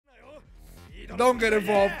Don't get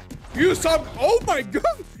involved. You some. Oh my god.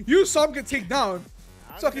 You some get taken down.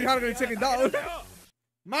 Sucking how to get taken down.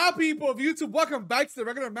 My people of YouTube, welcome back to the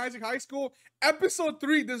Regular Magic High School. Episode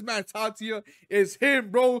 3, this man Tatsuya is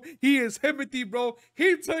him, bro. He is Himothy, bro.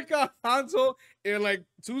 He took out Hanzo in like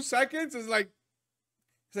 2 seconds. It's like,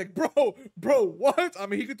 bro, what? I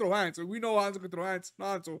mean, he can throw hands. So we know Hanzo can throw hands.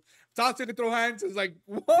 Hanzo. Tatsuya can throw hands. It's like,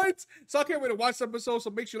 what? So I can't wait to watch this episode.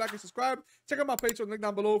 So make sure you like and subscribe. Check out my Patreon link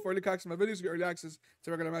down below for early access to my videos. Get early access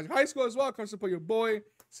to Regular Magic High School as well. Come support your boy.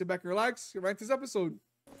 Sit back and relax. Get right into this episode.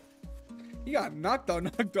 He got knocked out.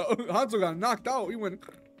 Hanzo got knocked out. He went,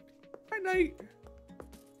 night night.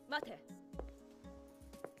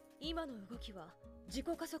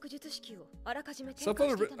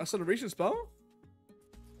 Acceleration spell?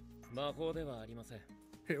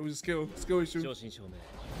 Hey, it was a skill issue.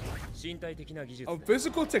 A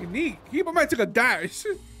physical technique. He might took a dash.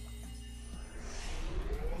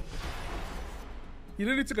 He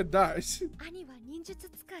literally took a dash. I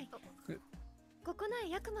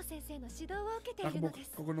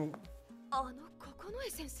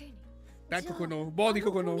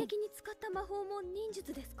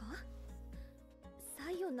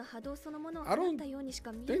don't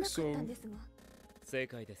think so.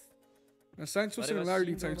 Essential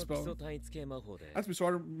similarity type spell. That's me, so I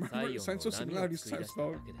remember essential similarity type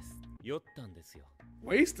spell.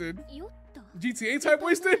 Wasted? GTA type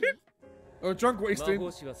wasted? Or drunk wasted?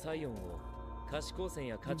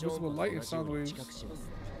 Invisible light and sound waves.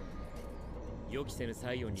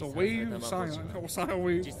 It's a wave, sound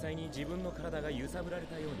wave.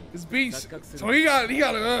 This beast. So he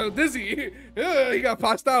got dizzy. He got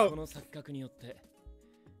passed out.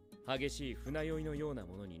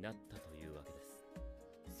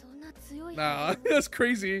 Nah, that's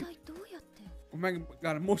crazy. Oh man,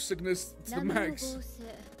 got emotion sickness to the max.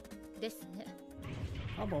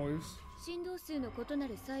 I'm always.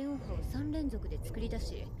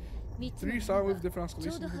 3 sound waves, different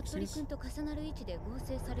oscillations.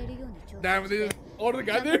 Damn, they all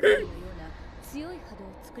together.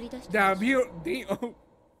 Damn, damn.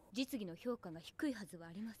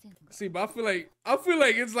 See, but I feel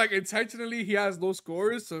like it's like intentionally he has low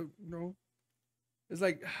scores, so you know. It's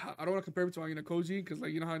like I don't want to compare it to Koji, because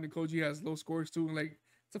like you know how Koji has low scores too, and like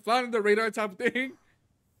it's a fly under the radar type of thing.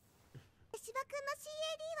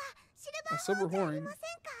 A silver horn.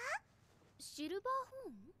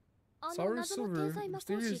 Sorry, silver.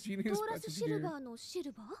 Mysterious genius.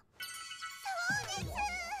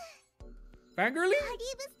 Fangirly?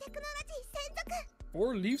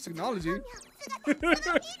 4 leaves technology.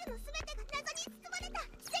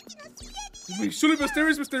 Truly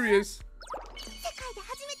mysterious.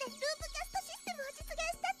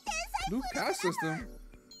 Loop cast system.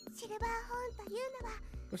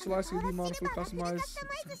 Specialized CD model for customized.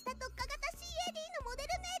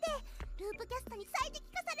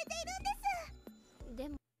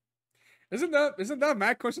 Isn't that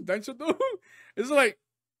mad coincidental though? It's like,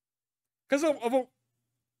 cause of a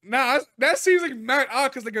nah, that seems like mad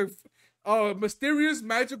odd, cause like a mysterious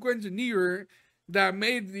magical engineer that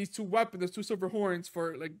made these 2 weapons, these 2 silver horns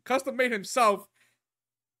for like custom made himself.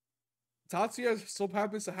 Tatsuya so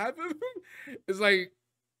happens to have him. It's like,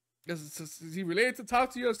 is he related to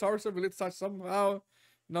Tatsuya? Star Wars related to Tatsuya somehow?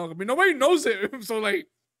 No, I mean nobody knows it. So like,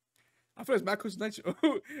 I feel it's mad coincidental.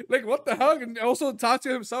 Like what the hell? And also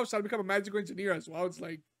Tatsuya himself trying to become a magical engineer as well. It's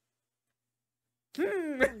like,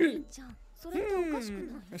 yes,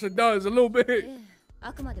 it does a little bit.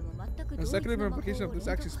 The second implication of this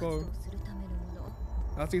actually spell.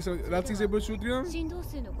 That's able to shoot them.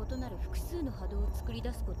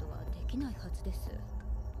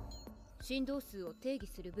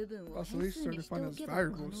 Oscillations are defined as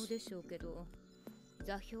variables.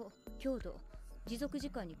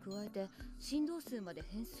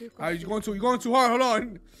 You're going too hard. Hold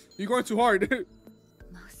on. You're going too hard.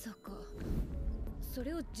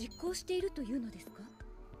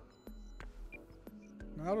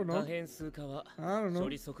 I don't know.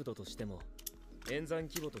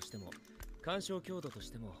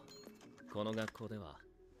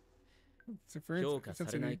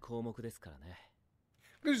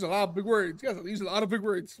 There's a lot of big words. You guys use a lot of big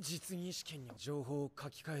words.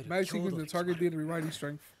 Magic sequence the target data rewriting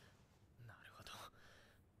strength.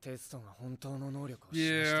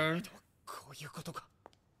 Yeah.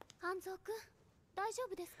 That's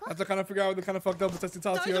the kind of figure out the kind of fucked up with testing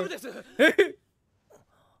Tatsuya.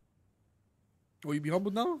 Will you be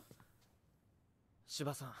humbled now?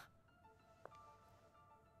 Shiba-san.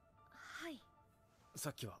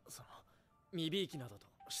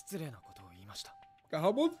 Got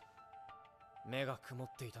humbled?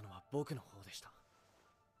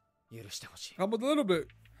 許してほしい。 How about a little bit?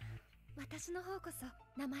 私の方こそ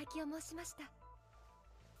生意気を申しました。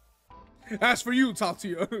 As for you,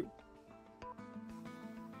 Tatsuya.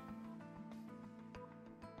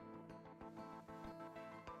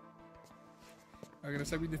 I'm gonna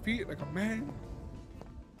say we defeat like a man.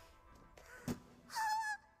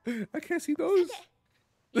 I can't see those.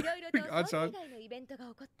 いろいろとあ想定外のイベントが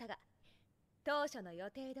起こったが、当初の予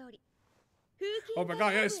定通り。 Oh my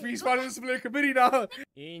god, yes, we spotted this disciplinary committee now.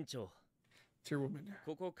 委員長、 Chairwoman.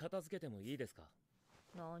 ここ片付けてもいいですか？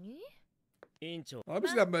何？委員長、 Oh, let me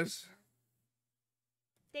see that mess.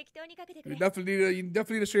 適当にかけてく You れ。 definitely need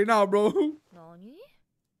to straighten out, bro. 何？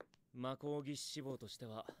魔鋼技師志望として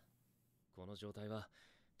は、この状態は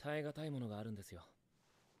耐え難いものがあるんですよ。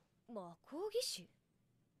魔鋼技師？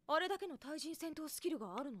あれだけの対人戦闘スキル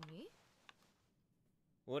があるのに？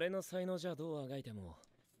俺の才能じゃどうあがいても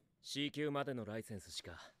C 級までのライセンスし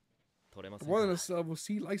か取れません More か than ら。 a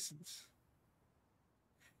C license.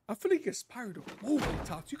 I feel like you can aspire to more,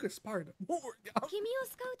 Tots. You can aspire to more. 君を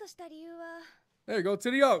スカウトした理由は、 There you go,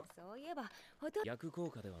 titty up. そういえば、ほとん逆効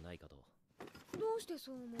果ではないかと。どどうして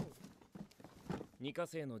そう思う？二課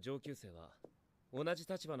生の上級生は同じ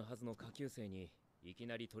立場のはずの下級生にいき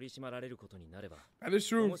なり取り締まられることになれば That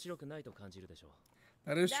is true. 面白くないと感じるでしょう。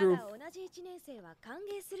 That is だ true. が同じ1年生は歓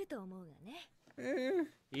迎すると思うがね。Eh,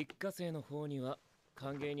 一課生の方には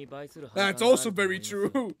歓迎に倍する that's also very true.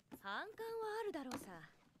 反感はあるだろうさ。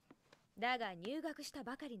だが入学した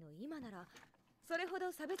ばかりの今なら、それほ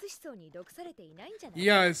ど差別思想に毒されていないんじゃない？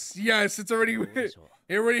 Yes, yes, it's already it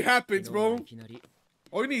already happens, 昨日は bro. いきなり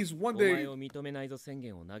All you need is お one 前 day. を認めないぞ宣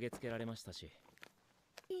言を投げつけられましたし、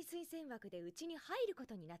いい推薦枠でうちに入るこ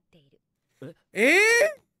とになっている。 Eh?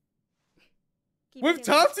 君 With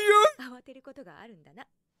でも Tatsuya? 慌てることがあるんだな。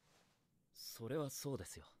それはそうで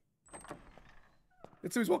すよ。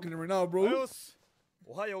 It's who's walking in right now, お bro. よし、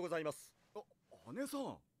おはようございます。姉さん、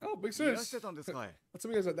 Oh, big いらし sis. てたんですかい。 That's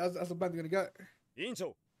me. That's the band you're gonna get. 委員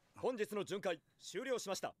長、本日の巡回終了し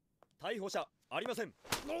ました。逮捕者ありません。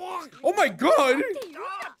 Oh my god! って言うな。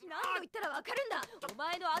何度言ったらわかるんだ。お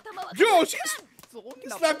前の頭は。 Yo, she そん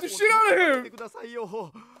slapped the shit out of him. てくださいよ。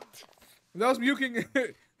 That was Miyuki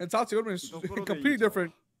and Tatsuya. It would have been completely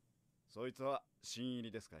different. そいつは新入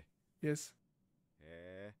りですかい。 Yes.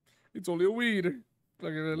 へ It's only a weed. Look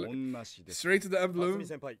え、 at it. 女しです。 Straight to the 辰巳 emblem.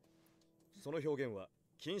 先輩、その表現は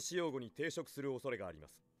禁止用語に抵触する恐れがありま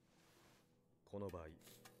す。この場合、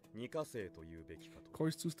二課生というべきかと。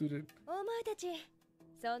 Course 2 student. お前たち、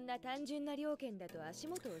そんな単純な了見だと足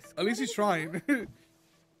元をすく At われ least る he's か trying.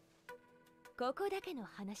 ここだけの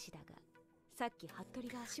話だが、さっき服部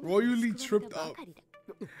が足 Royally 元をすくわれ tripped たば up. かりだ。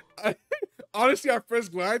 Honestly, at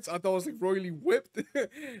first glance, I thought it was like royally whipped.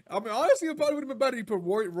 I mean, honestly, it probably would have been better if he put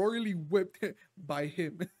royally whipped by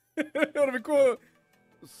him. That would have been cool.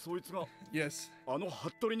 そいつが Yes. あの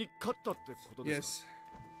服部に勝ったってことですか。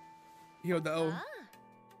 Yes. He held the L. あ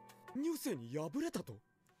入生に敗れたと。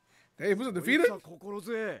 Hey, was it こいつ defeated? は心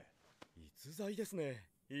強い。逸材ですね、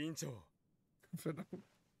委員長。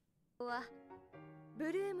あは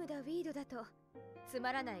ブルームだウィードだとつ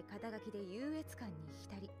まらない肩書きで優越感に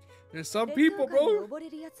浸り、 There's some 劣 people, 等感に bro. 溺れ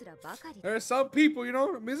る奴らばかりだ。 There's some people, you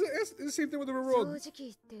know. I mean, it's the same thing with the 正 road. 直言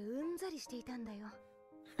ってうんざりしていたんだよ、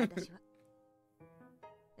私は。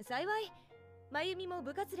幸い、まゆみも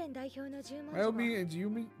部活連代表の十文字も Mayumi and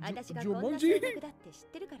Jumi, 私がこんな Jumonji? 性格だって知っ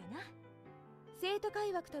てるからな。生徒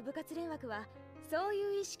会枠と部活連枠はそう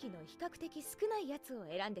いう意識の比較的少ないやつを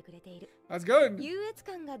選んでくれている。 That's good. 優越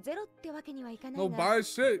感がゼロってわけにはいかな No いが、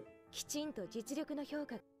 bias shit. きちんと実力の評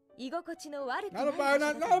価、居心地の悪くな Not い a 場 bad, 所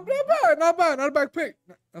not だ bad, と思う。 not bad, not a bad pick.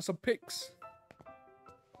 That's some picks.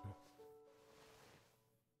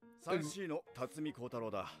 3C の辰巳幸太郎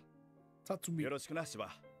だ。 Tatsumi. よろしくな、芝。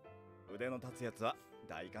腕の立つやつは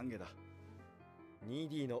大歓迎だ。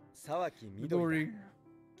 2D の沢木みどりだ。 Midori.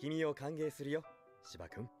 君を歓迎するよ、芝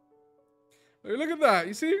君。 Hey, look at that.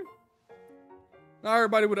 You see? Not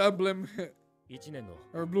everybody with an emblem. 1年の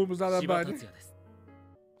Her bloom was not that 柴 bad. 達也です。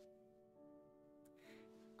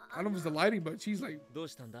 I don't know if it's the lighting, but she's like, どう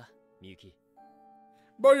したんだ、みゆき。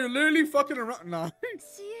 bro, you're literally fucking around. Nah. CAD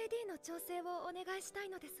の調整をお願いしたい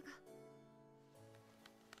のですが、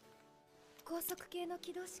高速系の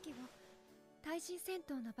起動式を対人戦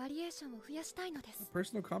闘のバリエーションを増やしたいのです。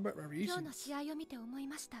 Personal combat 今日の variations. 試合を見て思い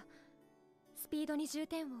ました。スピードに重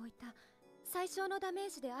点を置いた最小のダメー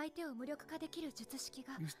ジで相手を無力化できる術式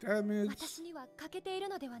が Use damage. 私には欠けている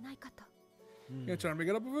のではないかと。うん You gonna try to make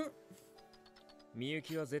it up with it? みゆ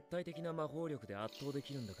きは絶対的な魔法力で圧倒で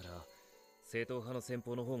きるんだから、正統派の戦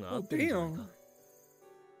法の方が合 Oh, ってるんじゃないか。 damn.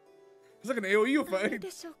 It's like an AoE 何 fight.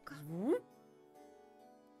 でしょうか。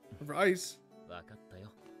 For ice. わかった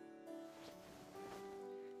よ。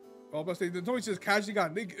Oh, but the Tony just casually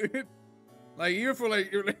got naked. Like, even for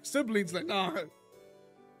like your siblings, like, nah.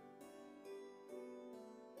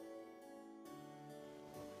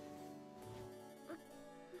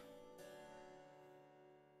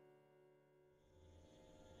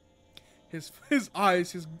 His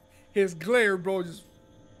eyes, his glare, bro, just.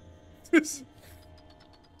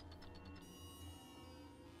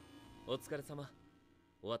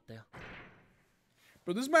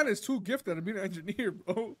 Bro, this man is too gifted at being an engineer,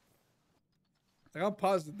 bro. Like, I'm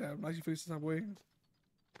positive that I'm actually facing some way.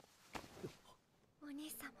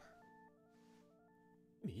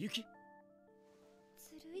 Miyuki?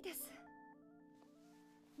 ずるいです。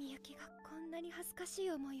みゆきがこんなに恥ずかし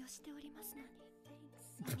い思いをしておりますのに、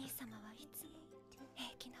お兄様はいつも平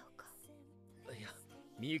気なお顔。いや、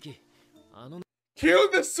みゆき、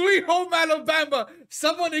Cue the Sweet Home Alabama!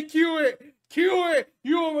 Somebody cue it! Cue it!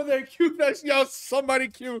 You over there, cue that! Yo, somebody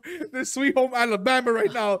cue the Sweet Home Alabama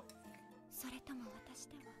right now! それとも私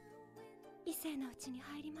では異性のうちに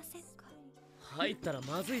入りませんか？入ったら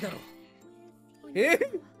まずいだろ。え？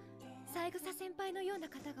三枝先輩のような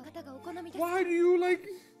方がお好みです。 Why do you like?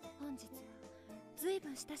 本日はずいぶ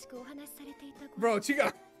ん親しくお話しされていた。 Bro,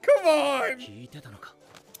 Chica, come on! 聞いてたのか。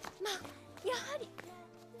まあ、やはり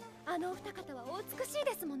あのお二方はお美しい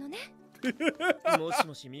ですものね。もし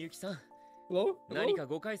もしみゆきさん。Hello? 何か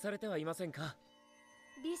誤解されてはいませんか？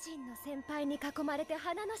美人の先輩に囲まれて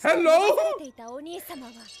花の下に伸ばされていたお兄様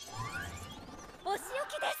はお仕置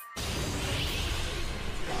きです。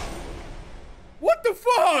 What the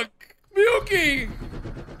fuck? Miyuki!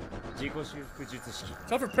 自己修復術式。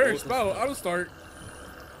 Self-repair spell, auto start.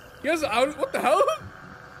 He has an auto. What the hell?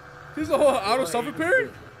 He has a whole auto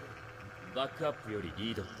self-repair? バックアップより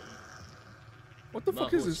リード。 What the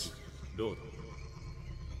fuck is this? ロード。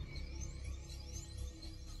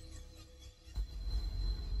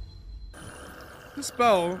 This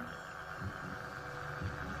spell.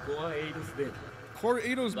 Core Eidos data. Core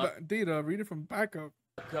Eidos data. Read it from backup.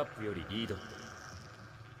 バックアップよりリード。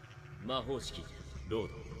魔法式ロー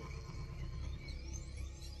ド。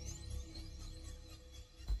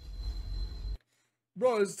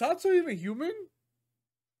 Bro, is Tatsu even human?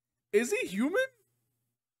 Is he human?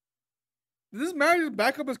 Did this man just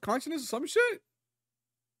back up his consciousness or some shit?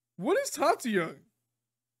 What is Tatsuya?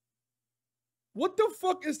 What the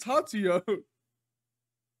fuck is Tatsuya?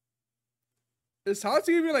 Is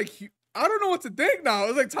Tatsuya even like? I don't know what to think now.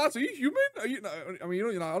 It's like, Tatsu, are you human? Are you? I mean,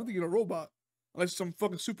 you know, I don't think you're a robot. Unless some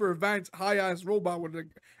fucking super advanced, high-ass robot with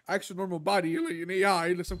an actual normal body, like an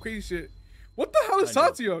AI, like some crazy shit. What the hell is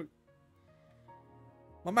Tatsuya?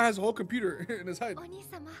 My man has a whole computer in his head. What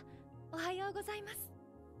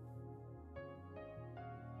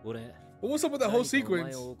was up with that whole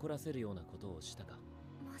sequence?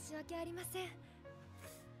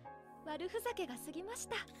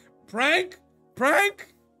 Prank?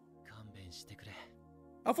 Prank?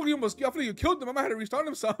 I thought you killed him. My man had to restart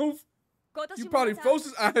himself. You probably froze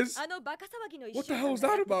his ass. What the hell was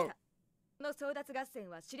that about?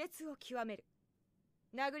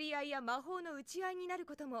 殴り合いや魔法の打ち合いになる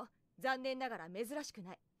ことも残念ながら珍しく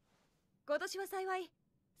ない。今年は幸い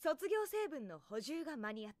卒業成分の補充が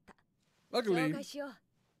間に合った。紹介しよう。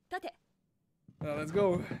立て。Let's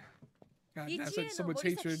go. 1位の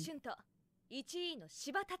森崎俊と1位の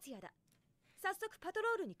柴達也だ。早速パト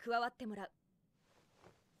ロールに加わってもらう。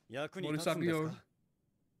役に立つんですか？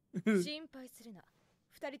心配するな。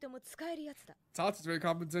二人とも使えるやつだ。Tatsu's very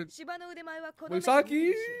competent. 芝の腕前はこの目。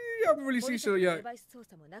 Morisaki? I haven't really seen shit yet. デバイス操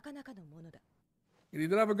作もなかなかのものだ。He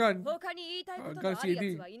didn't have a gun. 他に言いたいことがあるや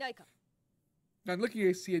つはいないか。 Not looking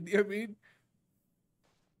at CAD, I mean.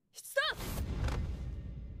 出動。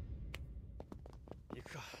行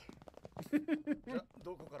くか。じゃ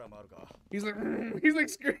どこから回るか。He's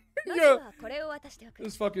like scared. まずはこれを渡しておく。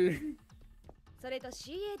This fucking. それと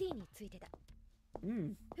CAD についてだ。風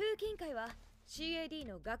紀委員会は CAD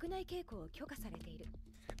の学内傾向を許可されている。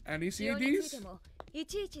Any 使用につい CADs? てもい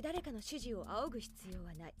ちいち誰かの指示を仰ぐ必要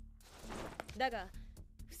はない。だが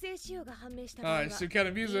不正使用が判明した場合は委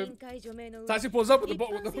員会除名の上 Tachi pulls up with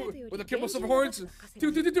the Kimbo Silver Horns.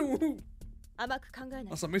 甘く考えない。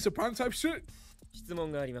 That's some Mr. Prime type shit. 質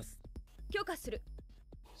問があります。許可する。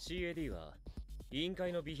 CAD は委員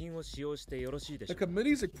会の備品を使用してよろしいでしょう The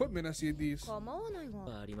committee's equipment at CADs. 構わない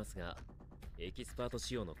が。ありますが、エキスパート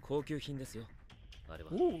仕様の高級品ですよ。あれ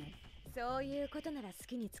は。そういうことなら好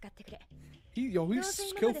きに使ってくれ。He's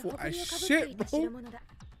skillful as shit, bro.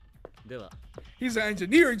 では、 He's an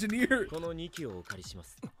engineer. この2機をお借りしま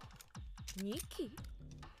す。2機？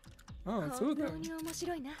 Oh, 本当に面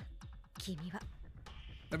白いな。君は。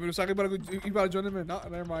I mean, Saki about to join him in.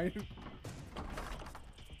 Never mind.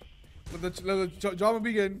 Let the drama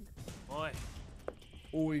begin.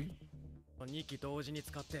 Oi. 2機同時に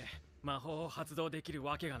使って魔法を発動できる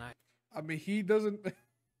わけがない。I mean, he doesn't.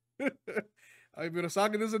 I mean,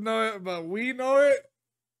 Osaka doesn't know it, but we know it.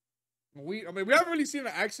 I mean, we haven't really seen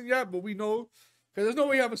an action yet, but we know. Because there's no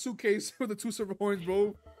way you have a suitcase with the 2 silver coins,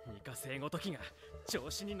 bro. ニカ星ごときが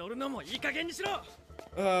調子に乗るのもいい加減にしろ。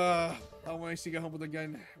I want to see get humbled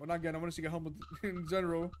again. Well, not again. I want to see get humbled in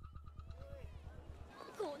general.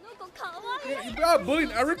 Yeah, you got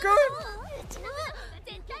bullying Erica?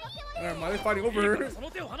 Never mind, they're fighting over her.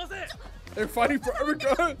 They're fighting for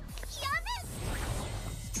Erica.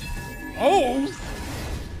 Oh!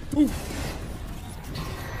 Ooh.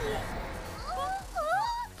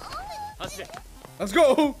 Let's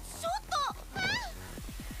go!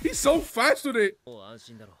 He's so fast with it.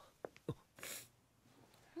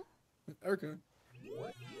 Erica.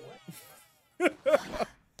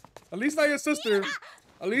 At least not your sister.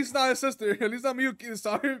 At least not his sister. At least not Miyuki this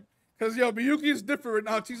time. Because, yo, Miyuki is different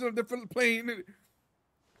right now. She's on a different plane.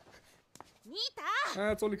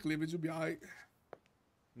 It's only cleavage. You'll be alright.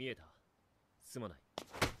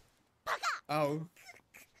 Ow.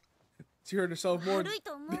 She hurt herself more.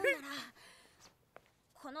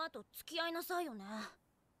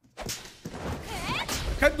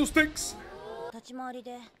 Candlesticks.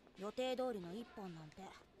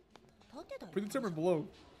 Pretty determined below.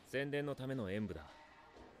 宣伝のための演舞だ。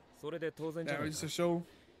それで当然じゃ Yeah, ない it's か。 a show.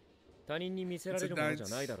 他人に見せられるものじゃ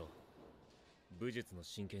ないだろう。武術の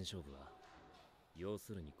真剣勝負は要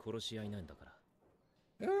するに殺し合いなんだか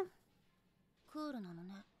ら。Yeah. クールなの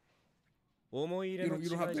ね。思い入れの違い You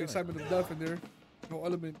じ don't ゃ have ない the excitement of death in there. No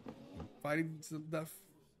element. Fighting to the death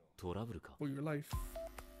トラブルか。 for your life.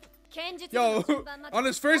 剣術 Yo, on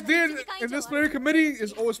his first day in this player committee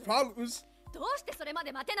is always problems. どうしてそれま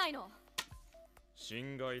で待てないの？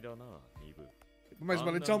心外だな、イブ。 Might as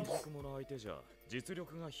well jump. 者相手じゃ実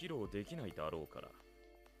力が披露できないだろうから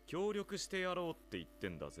協力してやろうって言って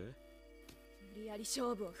んだぜ。無理やり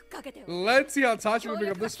勝負をふっかけてよ。 Let's see how Tachi will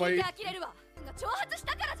pick up this fight. 呆れるわ。挑発し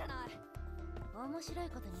たからじゃない。面白い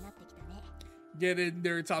ことになってきたね。 Get in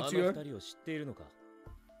there, あの Tatsuya. 二人を知っているのか。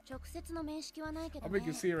直接の面識はないけど I'll ね。 make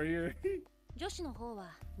you see it right here. 女子の方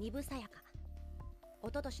は二部さやか。一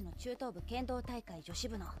昨年の中等部剣道大会女子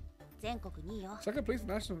部の全国2位よ。 Second place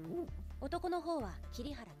national. Ooh. 男の方は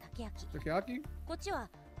桐原武明。 Takeaki. こっちは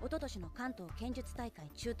一昨年の関東剣術大会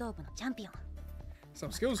中等部のチャンピオン。 Some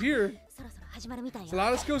skills here. そろそろ始まるみたい It's a よ。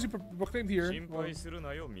 lot of skills you proclaimed here. 心 Well, 配する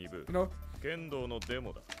なよ、ミブ。 you know, 剣道のデ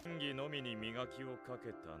モだ。演技のみに磨きをか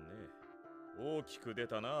けたね。大きく出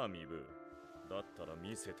たな、ミブ。だったら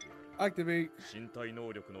見せてやる。 activate. 身体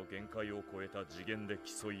能力の限界を超えた次元で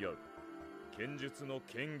競い合う。剣術の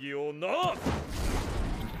剣技をな。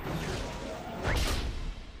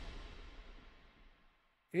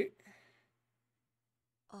Eh?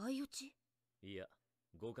 相打ち？いや、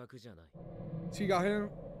互角じゃない。 She got him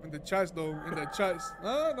in the chest though. In the chest.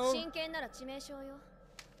 No. 真剣なら致命傷よ。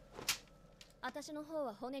私の方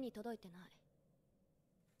は骨に届いてない。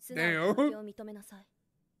素直に負けを認めなさい。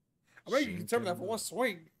I bet you can determine that for one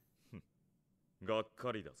swing. がっ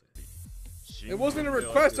かりだぜ。 It wasn't a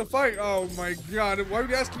request to fight. Oh my god. Why would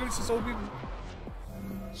you ask me this so good?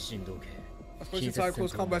 振動系。 Especially time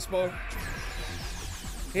close combat spell.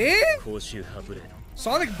 Eh? 高周波ブレード。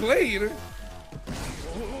 Sonic Blade?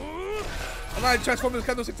 I'm not transforming this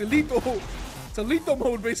candlestick to lethal. It's a lethal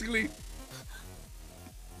mode basically.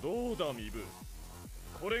 どうだ、ミブ。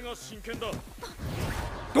これが真剣だ。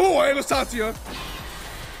 Oh, it was Tatsuya.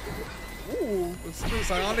 Ooh, it's the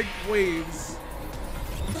psionic waves.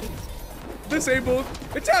 Disabled.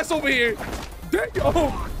 It's ass over here. Damn.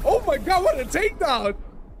 Oh my god, what a takedown.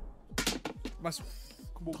 Must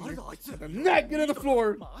come over here. The neck, get on the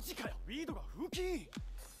floor.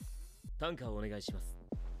 単価をお願いします。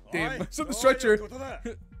 Damn, it's on the stretcher.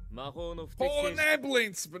 魔法の不適 Oh, 正 an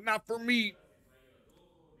ambulance, but not for me.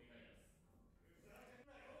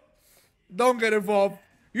 Don't get involved.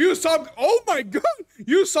 You saw. Oh my god.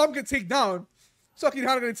 You saw him get taken down. Sucking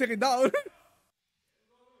how gonna take it down.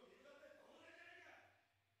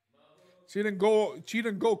 She didn't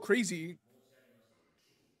go crazy.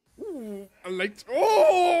 Ooh, I liked.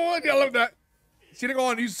 Oh, I love that. She didn't go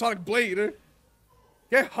on and use Sonic Blade.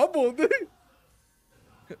 Get humbled.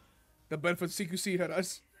 The benefit CQC had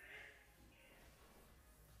us.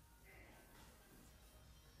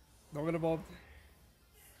 Don't get involved.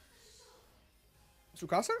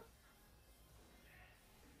 Tsukasa?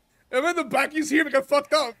 And then the back he's here to get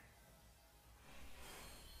fucked up.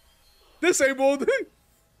 Disabled.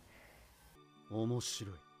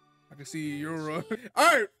 I can see you're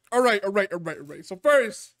Alright. So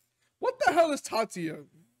first, what the hell is Tatsuya?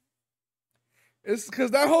 It's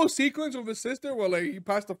because that whole sequence with his sister, where like he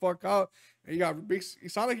passed the fuck out, and he got big. He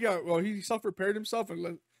sounded like he self-repaired himself, and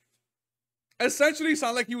like, essentially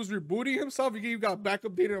sounded like he was rebooting himself. He got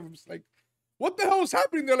backup data of him. Like, what the hell is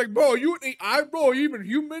happening there? Like, bro, are you an AI, bro? Are you even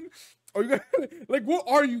human? Are you like, what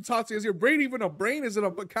are you, Tatsuya? Is your brain even a brain? Is it a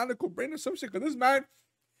mechanical brain or some shit? Because this man,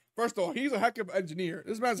 first of all, he's a heck of an engineer.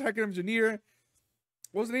 This man's a heck of an engineer.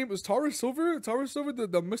 What's his name? It was Taurus Silver? Taurus Silver,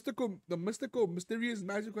 the mystical, mysterious,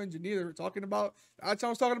 magical engineer that we're talking about. That's what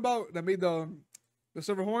I was talking about. That made the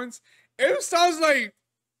silver horns. It sounds like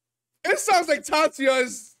Tatsuya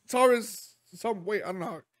is Taurus. Some wait, I don't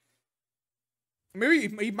know. Maybe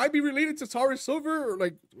he might be related to Taurus Silver,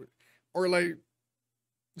 or like.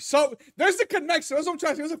 So there's a connection. That's what I'm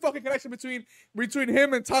trying to say. There's a fucking connection between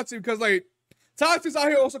him and Tatsuya, because like Tatsuya's out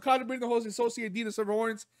here also contributing the whole Associate D, the silver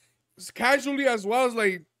horns, casually, as well as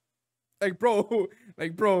like bro,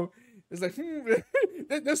 it's like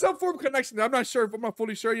there's some form of connection that I'm not sure if I'm not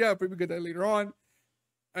fully sure yet. But we get that later on.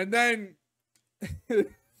 And then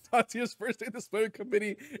Tatsuya's first day in the disciplinary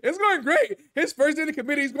committee, it's going great. His first day in the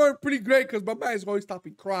committee is going pretty great because my man is always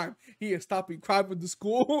stopping crime. He is stopping crime in the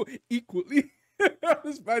school equally.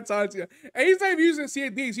 This bad Tatsuya, and he's not even using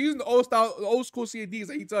CADs. He's using the old school CADs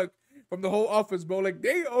that he took from the whole office, bro. Like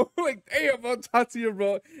damn, bro, Tatsuya,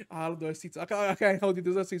 bro. I don't know. I can't hold you.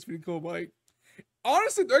 This seems pretty cool, but like,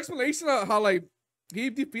 honestly, the explanation of how like he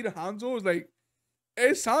defeated Hanzo is like,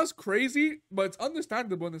 it sounds crazy, but it's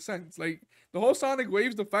understandable in a sense. Like the whole sonic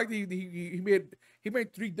waves, the fact that he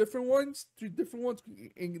made three different ones,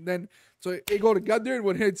 and then so it go together. And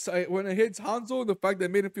when it hits Hanzo, the fact that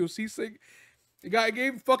it made him feel seasick. The guy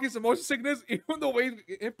gave him fucking some motion sickness, even the way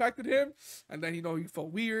it impacted him. And then, he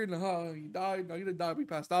felt weird, and he died. No, he didn't die, but he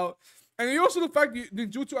passed out. And then also the fact that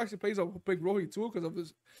ninjutsu actually plays a big role here too, because of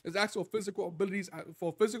his actual physical abilities,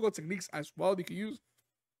 for physical techniques as well that you can use.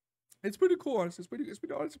 It's pretty cool, honestly. It's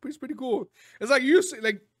pretty cool. It's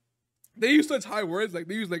like they use such high words, like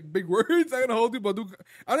they use like big words. I'm gonna hold you, but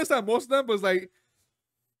I understand most of them, but it's like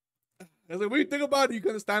when you think about it, you can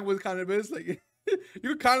understand what it kind of is. Like you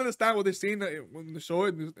can kind of understand what they're saying when they show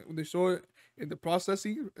it in the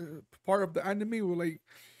processing part of the anime. Where like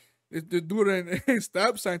they do it in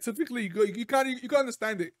steps scientifically. You can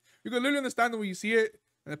understand it. You can literally understand it when you see it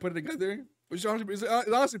and then put it together, which is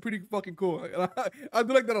honestly pretty fucking cool. I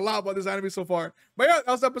do like that a lot about this anime so far. But yeah,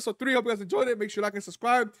 that was episode 3. Hope you guys enjoyed it. Make sure you like and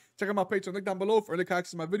subscribe. Check out my Patreon link down below for early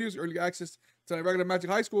access to my videos, early access to my regular Magic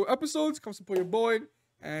High School episodes. Come support your boy,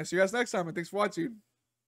 and see you guys next time. And thanks for watching.